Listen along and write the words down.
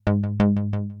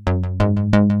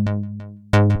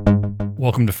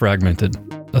Welcome to Fragmented,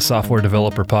 a software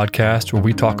developer podcast where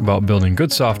we talk about building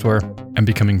good software and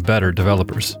becoming better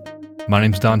developers. My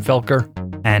name's Don Felker.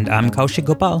 And I'm Kaushik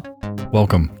Gopal.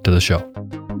 Welcome to the show.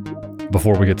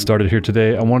 Before we get started here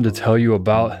today, I wanted to tell you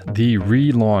about the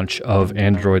relaunch of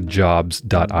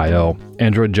AndroidJobs.io.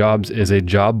 Android Jobs is a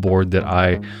job board that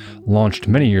I launched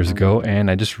many years ago, and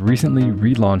I just recently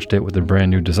relaunched it with a brand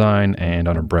new design and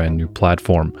on a brand new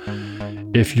platform.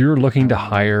 If you're looking to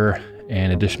hire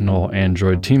an additional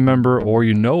Android team member, or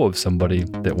you know of somebody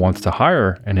that wants to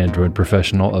hire an Android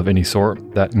professional of any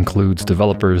sort, that includes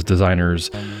developers,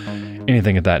 designers,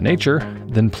 anything of that nature,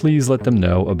 then please let them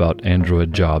know about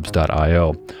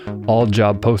AndroidJobs.io. All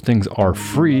job postings are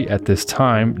free at this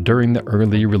time during the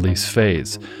early release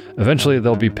phase. Eventually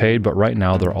they'll be paid, but right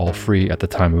now they're all free at the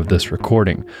time of this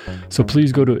recording. So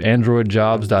please go to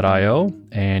AndroidJobs.io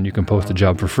and you can post a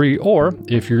job for free, or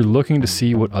if you're looking to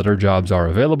see what other jobs are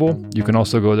available, you can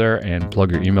also go there and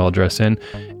plug your email address in,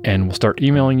 and we'll start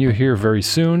emailing you here very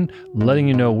soon, letting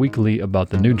you know weekly about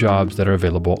the new jobs that are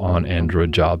available on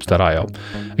AndroidJobs.io.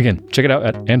 Again, check it out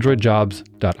at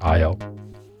AndroidJobs.io.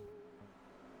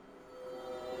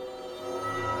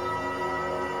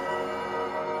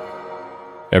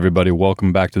 Everybody,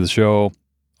 welcome back to the show.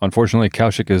 Unfortunately,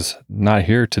 Kaushik is not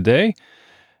here today,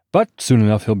 but soon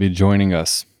enough he'll be joining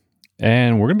us.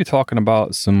 And we're going to be talking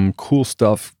about some cool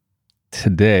stuff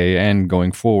today and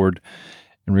going forward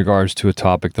in regards to a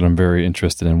topic that I'm very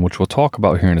interested in, which we'll talk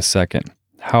about here in a second.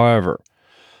 However,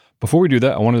 before we do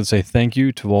that, I wanted to say thank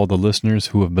you to all the listeners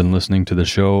who have been listening to the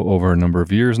show over a number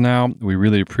of years now. We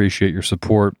really appreciate your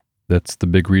support. That's the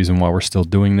big reason why we're still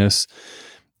doing this.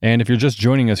 And if you're just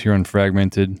joining us here on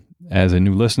Fragmented as a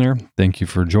new listener, thank you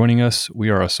for joining us.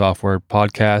 We are a software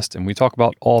podcast and we talk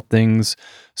about all things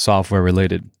software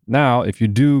related. Now, if you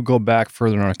do go back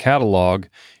further in our catalog,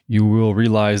 you will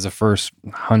realize the first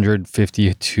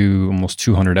 150 to almost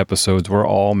 200 episodes were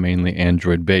all mainly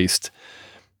Android based.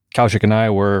 Kaushik and I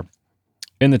were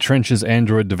in the trenches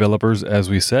Android developers,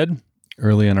 as we said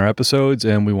early in our episodes,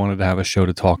 and we wanted to have a show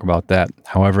to talk about that.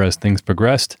 However, as things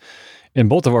progressed, in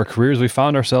both of our careers, we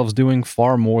found ourselves doing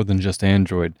far more than just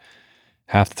Android.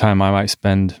 Half the time I might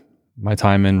spend my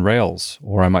time in Rails,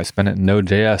 or I might spend it in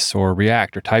Node.js or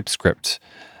React or TypeScript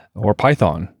or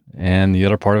Python. And the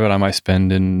other part of it I might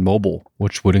spend in mobile,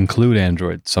 which would include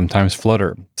Android, sometimes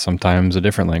Flutter, sometimes a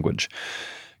different language.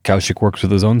 Kaushik works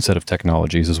with his own set of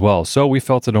technologies as well. So we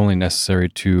felt it only necessary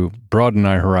to broaden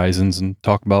our horizons and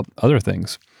talk about other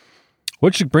things.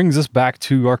 Which brings us back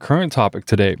to our current topic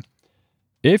today.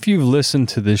 If you've listened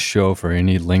to this show for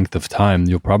any length of time,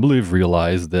 you'll probably have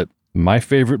realized that my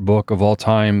favorite book of all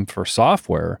time for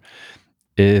software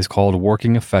is called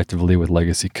Working Effectively with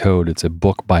Legacy Code. It's a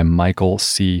book by Michael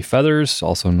C. Feathers,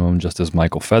 also known just as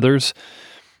Michael Feathers.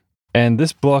 And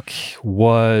this book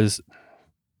was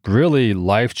really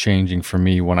life-changing for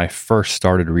me when I first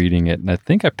started reading it. And I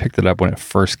think I picked it up when it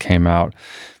first came out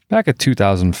back in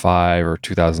 2005 or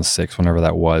 2006, whenever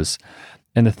that was.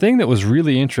 And the thing that was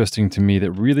really interesting to me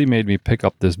that really made me pick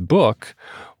up this book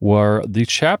were the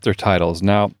chapter titles.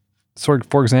 Now,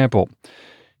 for example,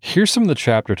 here's some of the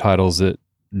chapter titles that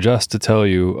just to tell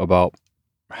you about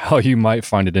how you might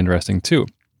find it interesting too.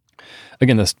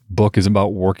 Again, this book is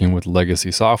about working with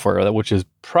legacy software, which is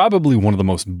probably one of the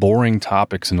most boring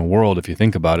topics in the world if you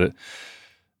think about it.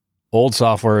 Old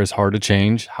software is hard to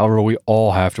change. However, we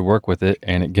all have to work with it,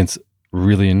 and it gets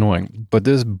really annoying. But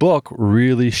this book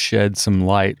really shed some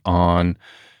light on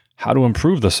how to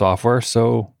improve the software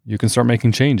so you can start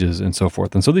making changes and so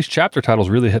forth. And so these chapter titles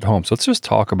really hit home. So let's just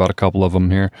talk about a couple of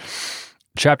them here.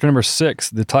 Chapter number 6,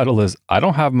 the title is, I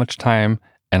don't have much time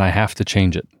and I have to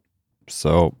change it.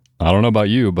 So I don't know about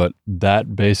you, but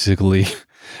that basically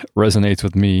resonates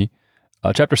with me.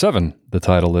 Chapter 7, the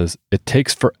title is, It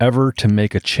Takes Forever to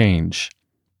Make a Change.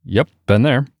 Yep, been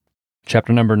there.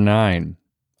 Chapter number 9,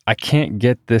 I can't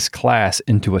get this class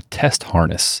into a test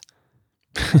harness.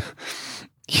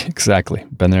 Exactly.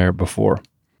 Been there before.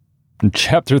 In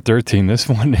chapter 13, this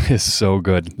one is so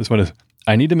good. This one is,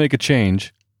 I need to make a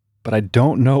change, but I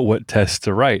don't know what tests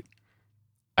to write.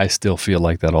 I still feel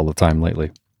like that all the time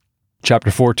lately.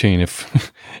 Chapter 14,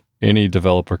 if any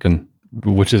developer can,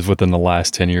 which is within the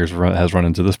last 10 years, has run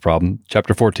into this problem.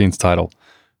 Chapter 14's title,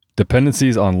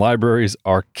 Dependencies on Libraries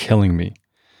Are Killing Me.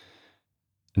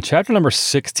 In chapter number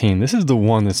 16, this is the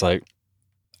one that's like,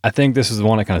 I think this is the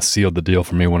one that kind of sealed the deal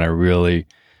for me when I really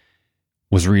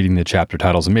was reading the chapter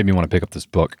titles and made me want to pick up this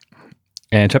book.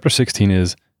 And chapter 16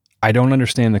 is, I don't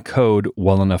understand the code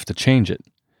well enough to change it.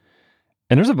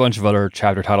 And there's a bunch of other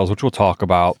chapter titles, which we'll talk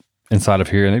about inside of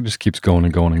here, and it just keeps going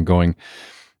and going and going.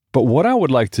 But what I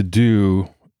would like to do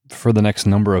for the next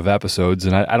number of episodes,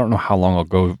 and I don't know how long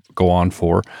I'll go on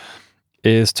for,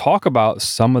 is talk about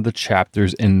some of the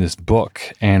chapters in this book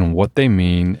and what they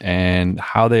mean and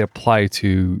how they apply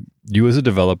to you as a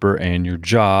developer and your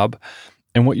job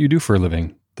and what you do for a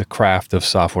living, the craft of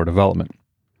software development.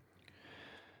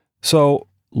 So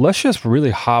let's just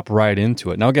really hop right into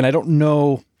it. Now, again, I don't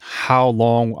know how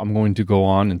long I'm going to go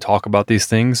on and talk about these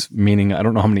things, meaning I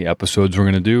don't know how many episodes we're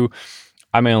going to do.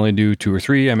 I may only do 2 or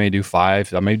 3. I may do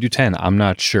 5. I may do 10. I'm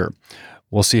not sure.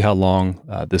 We'll see how long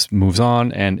this moves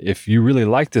on. And if you really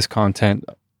like this content,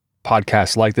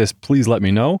 podcasts like this, please let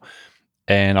me know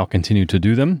and I'll continue to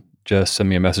do them. Just send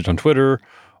me a message on Twitter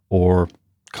or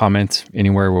comment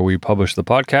anywhere where we publish the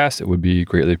podcast. It would be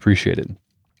greatly appreciated.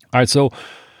 All right. So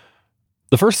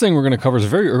the first thing we're going to cover is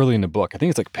very early in the book. I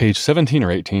think it's like page 17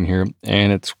 or 18 here.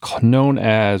 And it's known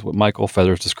as what Michael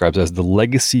Feathers describes as the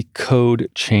legacy code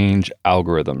change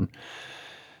algorithm.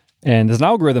 And there's an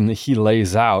algorithm that he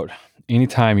lays out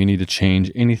anytime you need to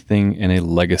change anything in a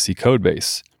legacy code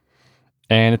base.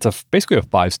 And it's basically a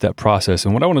 5-step process.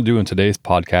 And what I want to do in today's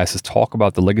podcast is talk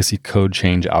about the legacy code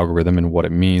change algorithm and what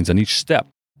it means in each step.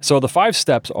 So the 5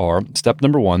 steps are: step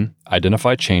number 1,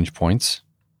 identify change points.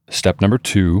 Step number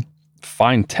 2,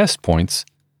 find test points.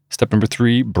 Step number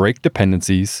 3, break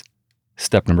dependencies.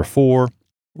 Step number 4,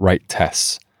 write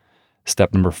tests.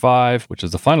 Step number 5, which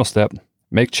is the final step,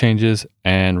 make changes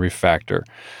and refactor.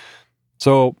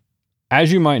 So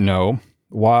as you might know,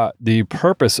 what the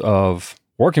purpose of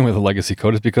working with a legacy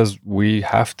code is because we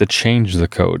have to change the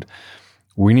code.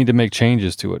 We need to make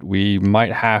changes to it. We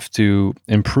might have to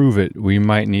improve it. We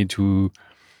might need to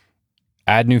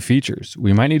add new features.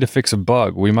 We might need to fix a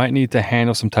bug. We might need to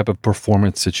handle some type of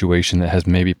performance situation that has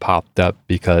maybe popped up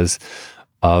because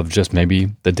of just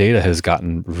maybe the data has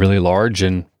gotten really large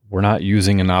and we're not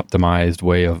using an optimized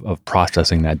way of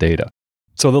processing that data.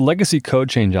 So the legacy code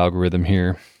change algorithm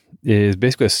here is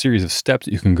basically a series of steps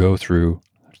that you can go through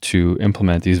to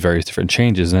implement these various different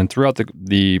changes. And then throughout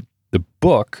the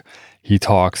book, he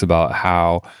talks about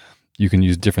how you can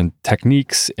use different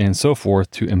techniques and so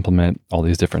forth to implement all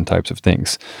these different types of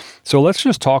things. So let's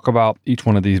just talk about each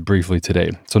one of these briefly today.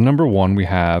 So number 1, we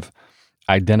have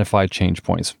identify change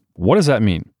points. What does that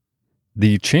mean?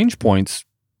 The change points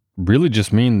really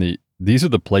just mean these are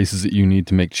the places that you need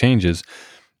to make changes.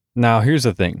 Now, here's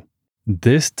the thing.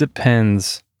 This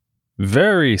depends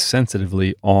very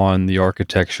sensitively on the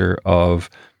architecture of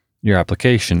your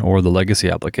application or the legacy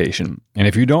application. And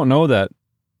if you don't know that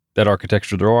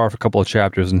architecture, there are a couple of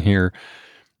chapters in here,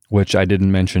 which I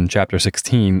didn't mention. Chapter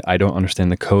 16, I don't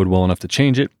understand the code well enough to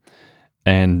change it.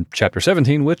 And chapter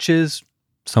 17, which is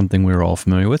something we're all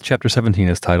familiar with. Chapter 17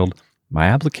 is titled, My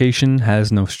Application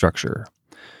Has No Structure.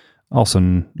 Also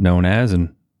known as,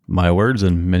 in my words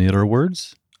and many other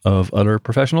words of other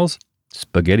professionals,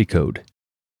 spaghetti code.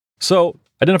 So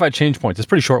identify change points. It's a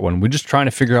pretty short one. We're just trying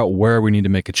to figure out where we need to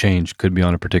make a change. Could be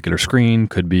on a particular screen,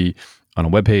 could be on a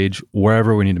web page,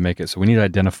 wherever we need to make it. So we need to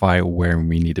identify where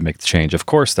we need to make the change. Of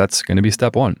course, that's going to be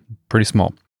step 1, pretty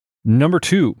small. Number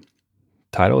 2,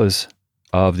 title is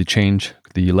of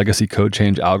the legacy code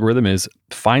change algorithm is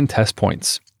find test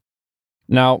points.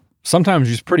 Now,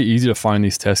 sometimes it's pretty easy to find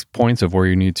these test points of where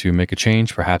you need to make a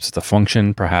change. Perhaps it's a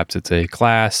function, perhaps it's a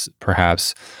class,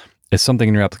 perhaps it's something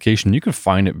in your application. You can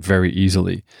find it very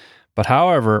easily. But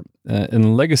however,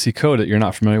 in legacy code that you're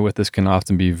not familiar with, this can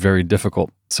often be very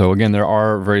difficult. So again, there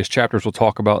are various chapters we'll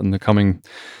talk about in the coming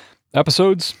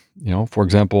episodes. For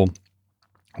example,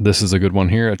 this is a good one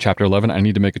here at chapter 11. I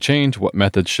need to make a change. What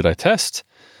methods should I test?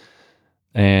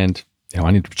 And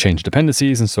I need to change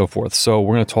dependencies and so forth. So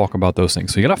we're going to talk about those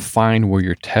things. So you got to find where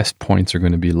your test points are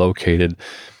going to be located.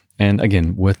 And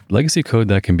again, with legacy code,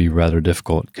 that can be rather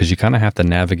difficult because you kind of have to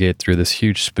navigate through this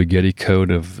huge spaghetti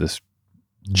code of this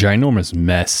ginormous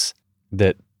mess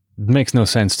that makes no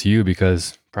sense to you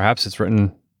because perhaps it's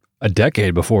written a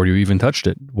decade before you even touched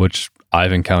it, which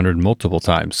I've encountered multiple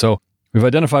times. So we've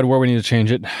identified where we need to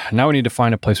change it. Now we need to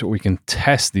find a place where we can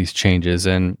test these changes.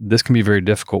 And this can be very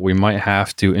difficult. We might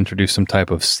have to introduce some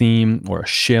type of seam or a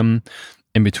shim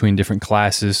in between different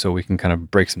classes so we can kind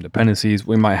of break some dependencies.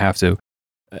 We might have to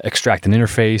extract an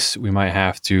interface. We might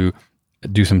have to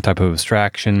do some type of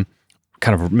abstraction,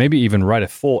 kind of maybe even write a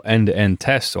full end-to-end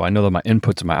test so I know that my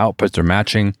inputs and my outputs are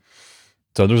matching.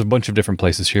 So there's a bunch of different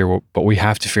places here, but we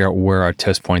have to figure out where our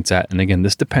test point's at. And again,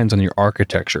 this depends on your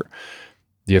architecture.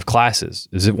 Do you have classes?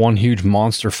 Is it one huge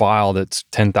monster file that's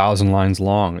 10,000 lines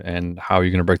long? And how are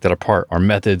you going to break that apart? Are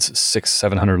methods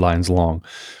 600-700 lines long?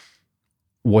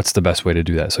 What's the best way to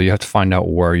do that? So you have to find out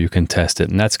where you can test it.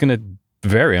 And that's going to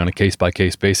vary on a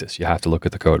case-by-case basis. You have to look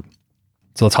at the code.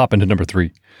 So let's hop into number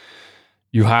 3.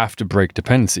 You have to break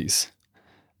dependencies.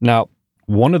 Now,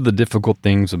 one of the difficult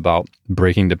things about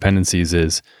breaking dependencies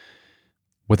is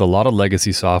with a lot of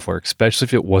legacy software, especially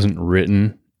if it wasn't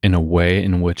written in a way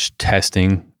in which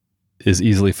testing is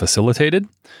easily facilitated,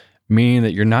 meaning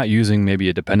that you're not using maybe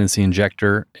a dependency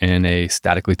injector in a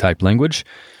statically typed language,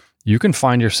 you can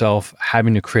find yourself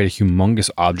having to create a humongous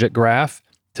object graph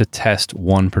to test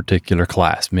one particular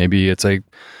class. Maybe it's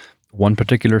one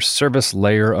particular service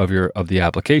layer of the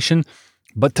application,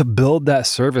 but to build that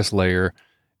service layer,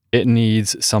 it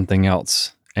needs something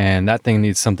else. And that thing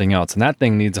needs something else. And that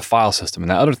thing needs a file system. And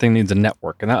that other thing needs a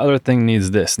network. And that other thing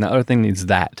needs this. And that other thing needs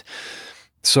that.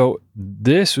 So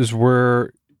this is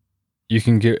where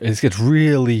it gets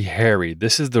really hairy.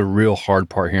 This is the real hard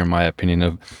part here, in my opinion,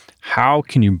 of how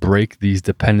can you break these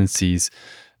dependencies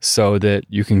so that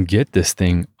you can get this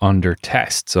thing under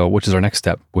test. So which is our next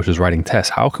step, which is writing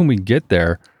tests. How can we get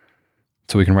there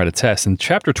so we can write a test? And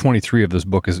chapter 23 of this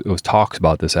book talks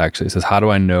about this actually. It says, how do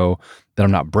I know that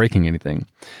I'm not breaking anything?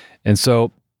 And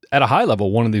so at a high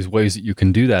level, one of these ways that you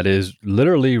can do that is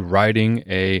literally writing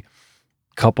a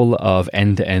couple of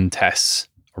end-to-end tests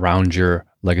around your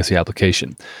legacy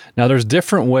application. Now, there's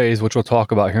different ways, which we'll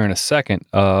talk about here in a second,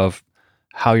 of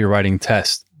how you're writing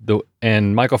tests.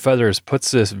 And Michael Feathers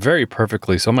puts this very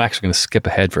perfectly. So I'm actually going to skip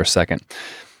ahead for a second.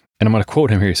 And I'm going to quote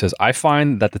him here. He says, I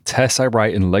find that the tests I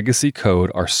write in legacy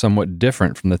code are somewhat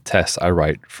different from the tests I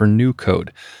write for new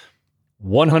code.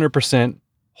 100%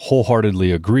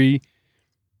 wholeheartedly agree,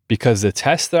 because the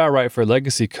tests that I write for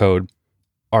legacy code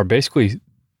are basically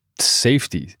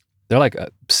safety. They're like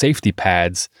safety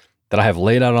pads that I have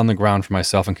laid out on the ground for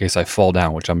myself in case I fall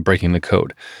down, which I'm breaking the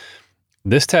code.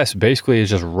 This test basically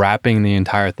is just wrapping the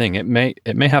entire thing. It may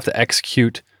have to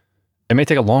execute. It may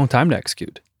take a long time to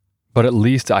execute, but at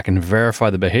least I can verify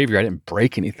the behavior. I didn't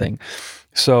break anything.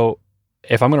 So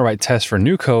if I'm going to write tests for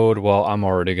new code, well, I'm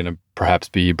already going to perhaps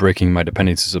be breaking my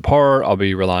dependencies apart. I'll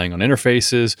be relying on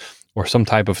interfaces or some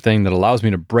type of thing that allows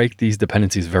me to break these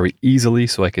dependencies very easily,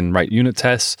 so I can write unit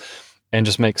tests and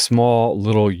just make small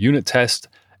little unit tests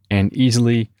and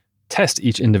easily test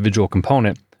each individual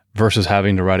component versus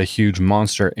having to write a huge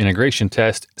monster integration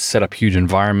test, set up huge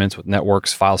environments with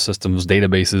networks, file systems,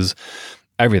 databases,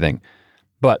 everything.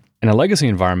 But in a legacy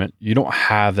environment, you don't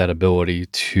have that ability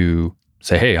to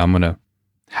say, hey, I'm going to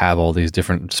have all these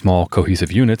different small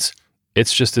cohesive units.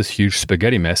 It's just this huge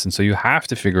spaghetti mess. And so you have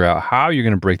to figure out how you're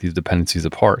going to break these dependencies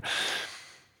apart.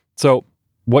 So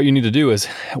what you need to do is,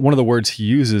 one of the words he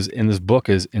uses in this book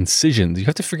is incisions. You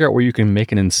have to figure out where you can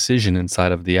make an incision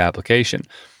inside of the application.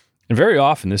 And very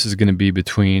often this is going to be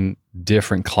between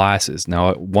different classes.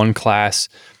 Now, one class,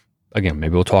 again,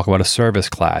 maybe we'll talk about a service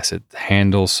class. It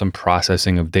handles some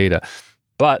processing of data,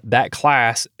 but that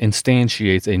class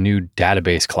instantiates a new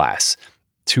database class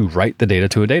to write the data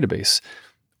to a database.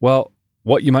 Well,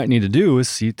 what you might need to do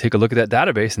is take a look at that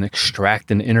database and extract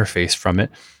an interface from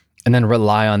it, and then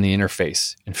rely on the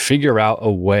interface and figure out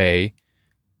a way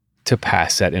to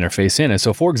pass that interface in. And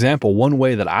so, for example, one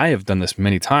way that I have done this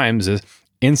many times is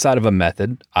inside of a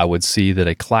method, I would see that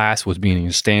a class was being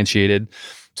instantiated.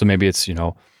 So maybe it's,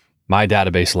 my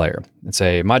database layer. And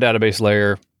say my database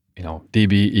layer,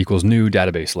 DB equals new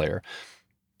database layer.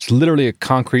 It's literally a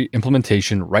concrete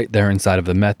implementation right there inside of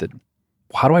the method.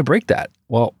 How do I break that?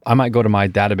 Well, I might go to my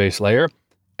database layer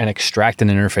and extract an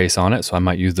interface on it. So I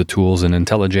might use the tools in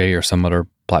IntelliJ or some other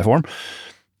platform,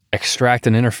 extract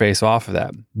an interface off of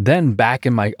that. Then back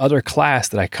in my other class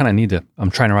that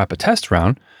I'm trying to wrap a test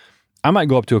around, I might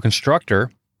go up to a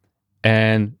constructor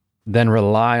and then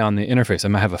rely on the interface. I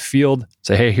might have a field,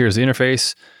 say, hey, here's the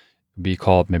interface, be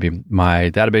called maybe my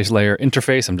database layer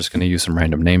interface. I'm just going to use some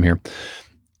random name here.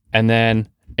 And then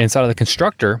inside of the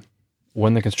constructor,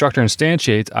 when the constructor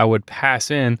instantiates, I would pass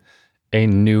in a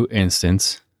new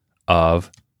instance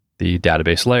of the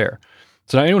database layer.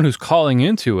 So now anyone who's calling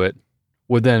into it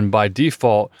would then by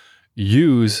default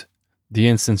use the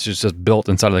instance just built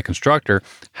inside of the constructor.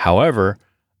 However,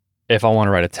 if I want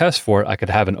to write a test for it, I could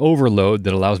have an overload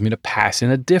that allows me to pass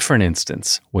in a different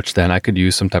instance, which then I could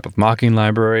use some type of mocking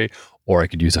library, or I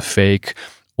could use a fake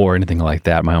or anything like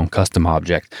that, my own custom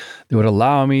object that would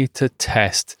allow me to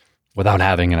test without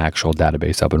having an actual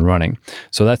database up and running.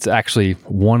 So that's actually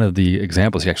one of the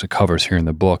examples he actually covers here in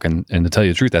the book. And to tell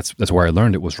you the truth, that's where I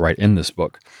learned it, was right in this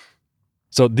book.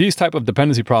 So these type of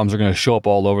dependency problems are going to show up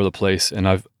all over the place. And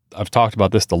I've talked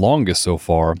about this the longest so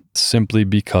far, simply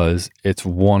because it's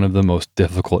one of the most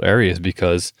difficult areas,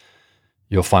 because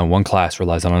you'll find one class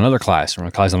relies on another class or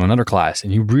relies on another class.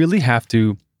 And you really have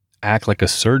to act like a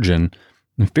surgeon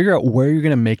and figure out where you're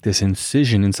going to make this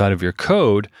incision inside of your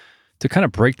code to kind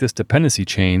of break this dependency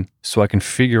chain so I can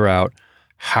figure out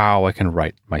how I can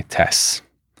write my tests.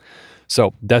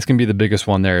 So that's going to be the biggest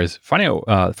one there, is finding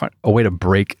a way to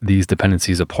break these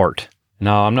dependencies apart.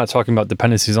 Now, I'm not talking about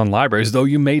dependencies on libraries, though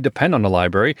you may depend on a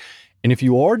library. And if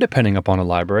you are depending upon a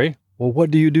library, well,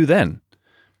 what do you do then?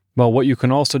 Well, what you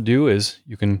can also do is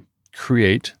you can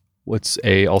create what's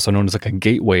also known as like a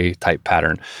gateway type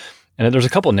pattern. And there's a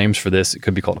couple of names for this. It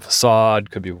could be called a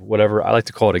facade, could be whatever. I like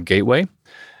to call it a gateway.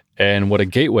 And what a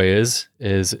gateway is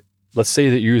let's say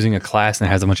that you're using a class and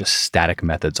it has a bunch of static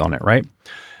methods on it, right?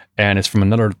 And it's from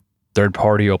another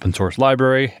third-party open source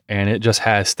library, and it just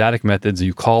has static methods.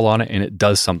 You call on it and it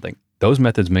does something. Those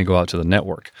methods may go out to the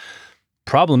network.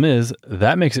 Problem is,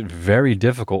 that makes it very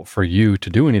difficult for you to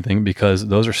do anything because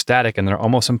those are static and they're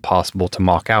almost impossible to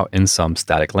mock out in some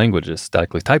statically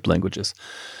typed languages.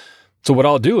 So what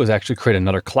I'll do is actually create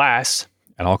another class,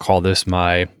 and I'll call this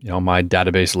my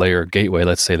database layer gateway.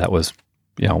 Let's say that was,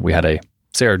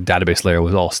 say our database layer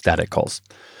was all static calls.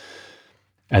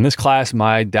 And this class,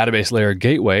 my database layer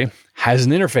gateway, has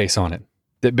an interface on it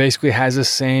that basically has the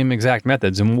same exact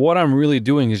methods. And what I'm really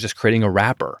doing is just creating a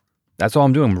wrapper. That's all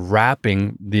I'm doing. I'm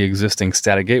wrapping the existing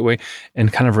static gateway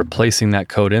and kind of replacing that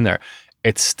code in there.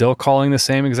 It's still calling the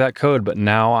same exact code, but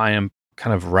now I am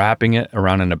kind of wrapping it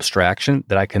around an abstraction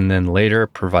that I can then later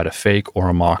provide a fake or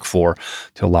a mock for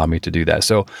to allow me to do that.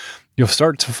 So you'll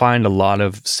start to find a lot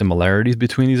of similarities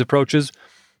between these approaches.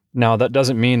 Now, that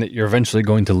doesn't mean that you're eventually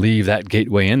going to leave that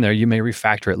gateway in there. You may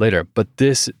refactor it later, but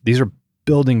these are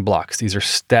building blocks. These are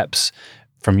steps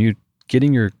from you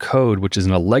getting your code, which is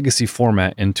in a legacy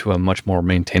format, into a much more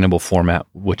maintainable format,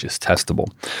 which is testable.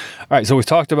 All right, so we've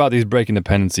talked about these breaking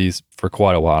dependencies for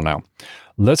quite a while now.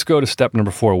 Let's go to step number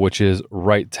 4, which is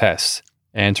write tests.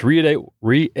 And to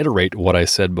reiterate what I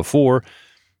said before,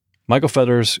 Michael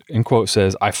Fetters, in quote,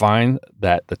 says, I find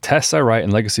that the tests I write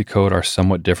in legacy code are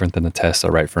somewhat different than the tests I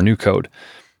write for new code.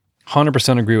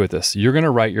 100% agree with this. You're going to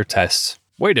write your tests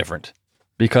way different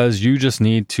because you just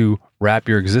need to wrap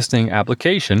your existing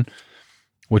application,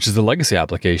 which is the legacy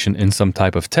application, in some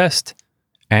type of test,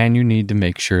 and you need to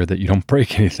make sure that you don't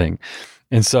break anything.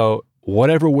 And so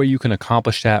whatever way you can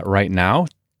accomplish that right now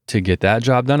to get that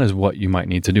job done is what you might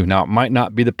need to do. Now, it might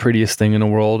not be the prettiest thing in the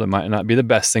world. It might not be the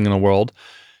best thing in the world.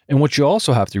 And what you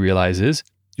also have to realize is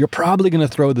you're probably going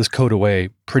to throw this code away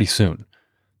pretty soon,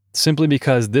 simply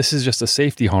because this is just a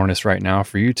safety harness right now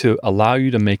for you to allow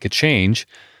you to make a change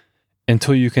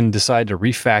until you can decide to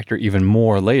refactor even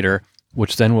more later,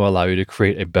 which then will allow you to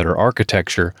create a better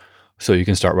architecture so you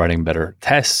can start writing better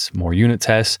tests, more unit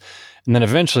tests. And then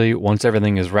eventually, once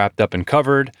everything is wrapped up and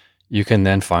covered, you can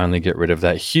then finally get rid of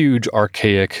that huge,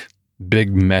 archaic,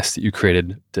 big mess that you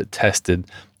created that tested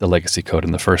the legacy code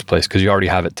in the first place, because you already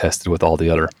have it tested with all the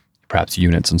other, perhaps,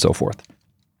 units and so forth.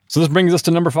 So this brings us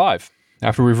to number 5.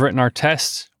 After we've written our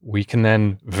tests, we can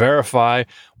then verify.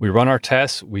 We run our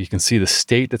tests. We can see the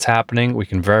state that's happening. We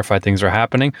can verify things are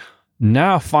happening.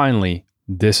 Now, finally,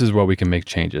 this is where we can make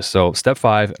changes. So step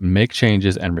 5, make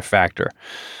changes and refactor.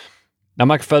 Now,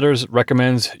 Michael Fetters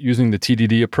recommends using the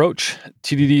TDD approach.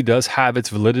 TDD does have its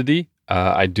validity.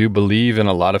 I do believe in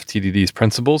a lot of TDD's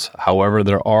principles. However,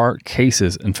 there are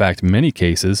cases, in fact, many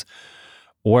cases,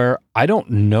 where I don't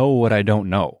know what I don't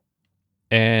know.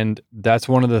 And that's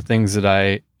one of the things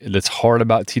that's hard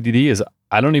about TDD is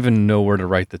I don't even know where to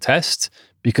write the test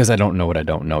because I don't know what I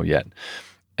don't know yet.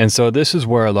 And so this is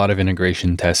where a lot of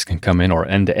integration tests can come in, or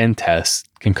end-to-end tests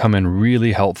can come in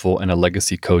really helpful in a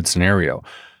legacy code scenario.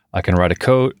 I can write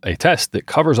a test that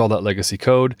covers all that legacy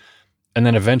code. And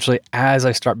then eventually, as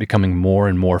I start becoming more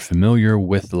and more familiar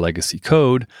with the legacy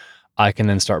code, I can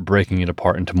then start breaking it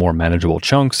apart into more manageable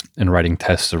chunks and writing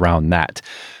tests around that.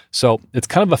 So it's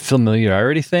kind of a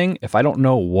familiarity thing. If I don't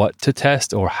know what to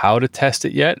test or how to test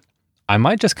it yet, I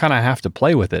might just kind of have to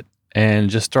play with it and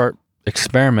just start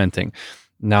experimenting.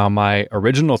 Now, my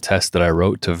original test that I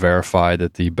wrote to verify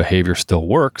that the behavior still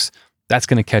works, that's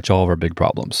going to catch all of our big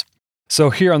problems. So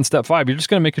here on step 5, you're just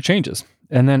going to make your changes.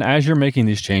 And then as you're making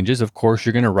these changes, of course,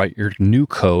 you're going to write your new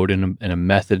code in a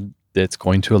method that's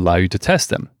going to allow you to test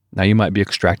them. Now, you might be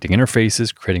extracting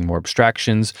interfaces, creating more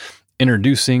abstractions,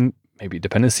 introducing maybe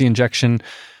dependency injection.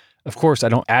 Of course, I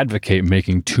don't advocate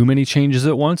making too many changes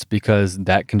at once because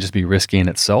that can just be risky in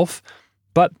itself.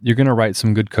 But you're going to write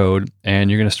some good code and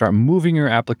you're going to start moving your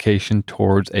application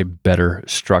towards a better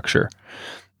structure.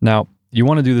 Now, you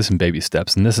want to do this in baby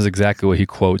steps. And this is exactly what he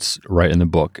quotes right in the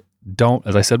book. Don't,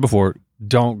 as I said before,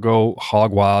 don't go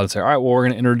hog wild and say, all right, well, we're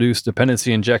going to introduce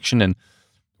dependency injection and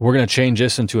we're going to change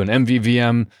this into an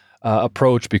MVVM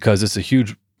approach because it's a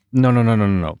huge...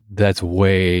 No. That's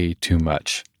way too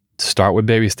much. Start with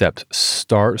baby steps.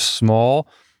 Start small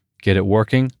get it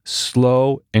working,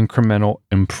 slow incremental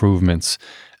improvements,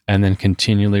 and then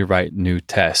continually write new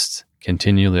tests.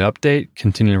 Continually update,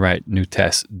 continually write new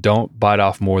tests. Don't bite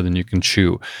off more than you can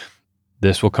chew.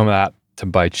 This will come out to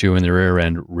bite you in the rear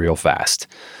end real fast.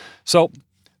 So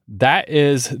that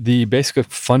is the basic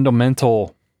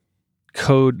fundamental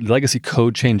legacy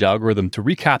code change algorithm. To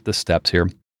recap the steps here.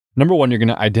 Number one, you're going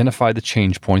to identify the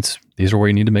change points. These are where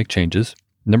you need to make changes.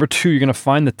 Number two, you're going to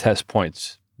find the test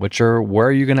points, which are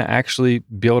where you're going to actually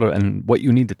be able to, and what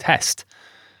you need to test.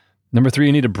 Number three,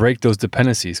 you need to break those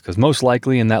dependencies, because most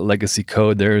likely in that legacy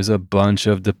code, there's a bunch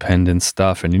of dependent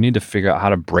stuff, and you need to figure out how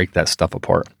to break that stuff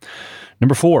apart.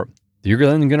 Number four, you're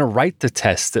then going to write the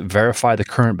tests that verify the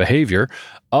current behavior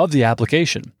of the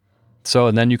application.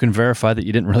 So then you can verify that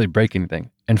you didn't really break anything.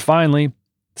 And finally,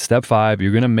 step five,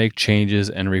 you're going to make changes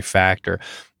and refactor.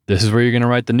 This is where you're going to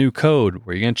write the new code,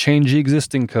 where you're going to change the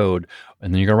existing code,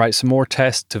 and then you're going to write some more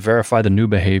tests to verify the new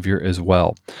behavior as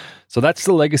well. So that's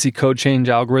the legacy code change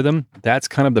algorithm. That's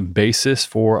kind of the basis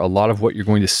for a lot of what you're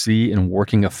going to see in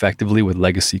working effectively with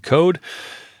legacy code.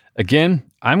 Again,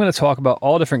 I'm going to talk about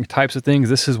all different types of things.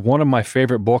 This is one of my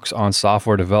favorite books on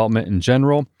software development in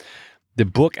general. The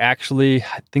book actually,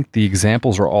 I think the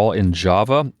examples are all in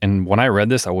Java. And when I read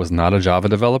this, I was not a Java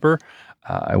developer.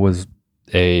 I was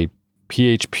a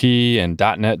PHP and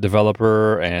 .NET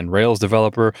developer and Rails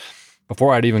developer.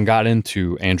 Before I'd even got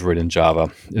into Android and Java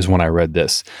is when I read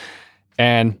this.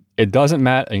 And it doesn't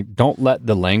matter. Don't let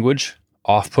the language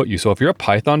off-put you. So if you're a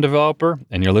Python developer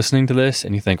and you're listening to this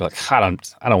and you think like, I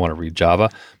don't want to read Java,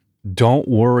 don't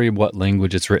worry what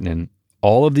language it's written in.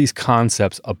 All of these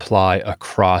concepts apply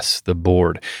across the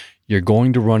board. You're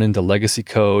going to run into legacy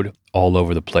code all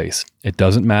over the place. It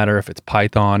doesn't matter if it's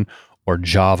Python or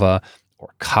Java or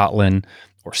Kotlin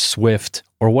or Swift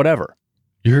or whatever.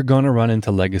 You're going to run into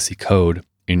legacy code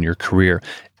in your career.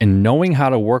 And knowing how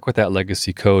to work with that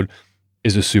legacy code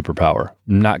is a superpower.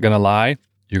 I'm not going to lie.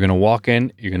 You're going to walk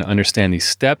in, you're going to understand these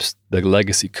steps, the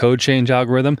legacy code change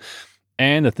algorithm,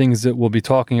 and the things that we'll be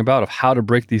talking about of how to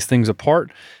break these things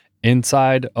apart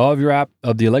inside of your app,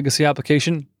 of the legacy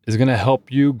application, is going to help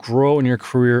you grow in your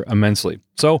career immensely.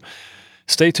 So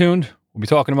stay tuned. We'll be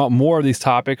talking about more of these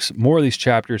topics, more of these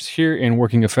chapters here in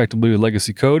Working Effectively with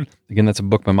Legacy Code. Again, that's a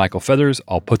book by Michael Feathers.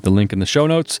 I'll put the link in the show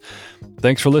notes.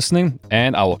 Thanks for listening,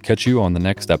 and I will catch you on the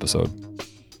next episode.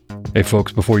 Hey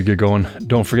folks, before you get going,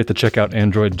 don't forget to check out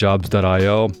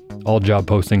androidjobs.io. All job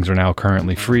postings are now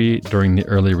currently free during the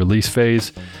early release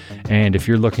phase. And if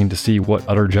you're looking to see what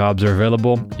other jobs are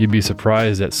available, you'd be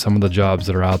surprised at some of the jobs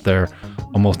that are out there.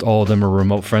 Almost all of them are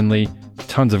remote friendly.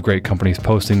 Tons of great companies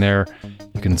posting there.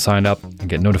 You can sign up and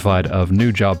get notified of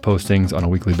new job postings on a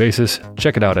weekly basis.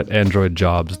 Check it out at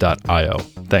androidjobs.io.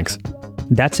 Thanks.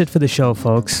 That's it for the show,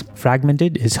 folks.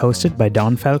 Fragmented is hosted by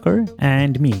Don Felker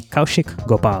and me, Kaushik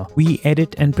Gopal. We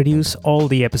edit and produce all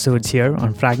the episodes here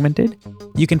on Fragmented.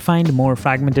 You can find more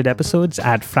Fragmented episodes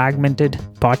at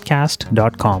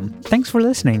fragmentedpodcast.com. Thanks for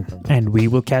listening, and we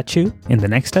will catch you in the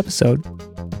next episode.